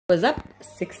Was up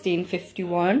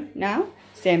 16:51 now,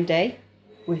 same day,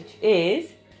 which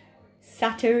is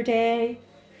Saturday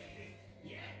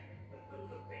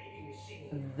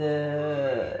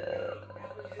the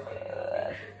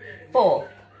 4th.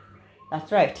 That's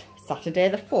right, Saturday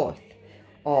the 4th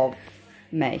of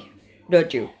May. No,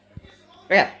 June.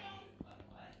 Yeah.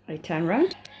 I turn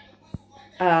around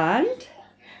and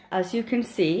as you can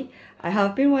see, I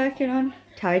have been working on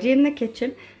tidying the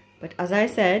kitchen, but as I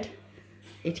said,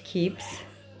 it keeps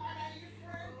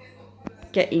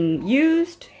getting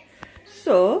used,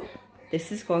 so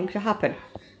this is going to happen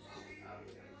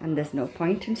and there's no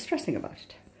point in stressing about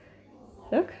it.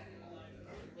 Look,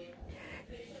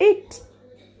 it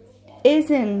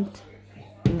isn't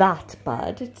that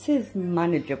bad, it is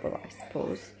manageable I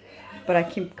suppose, but I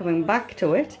keep coming back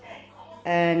to it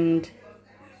and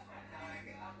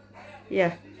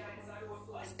yeah,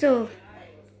 still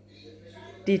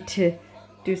need to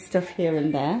do stuff here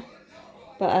and there,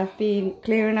 but I've been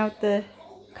clearing out the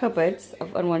cupboards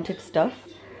of unwanted stuff.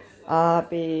 I've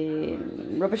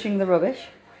been rubbishing the rubbish,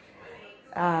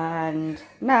 and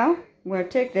now I'm going to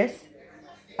take this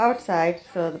outside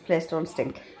so the place don't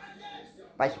stink.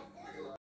 Bye.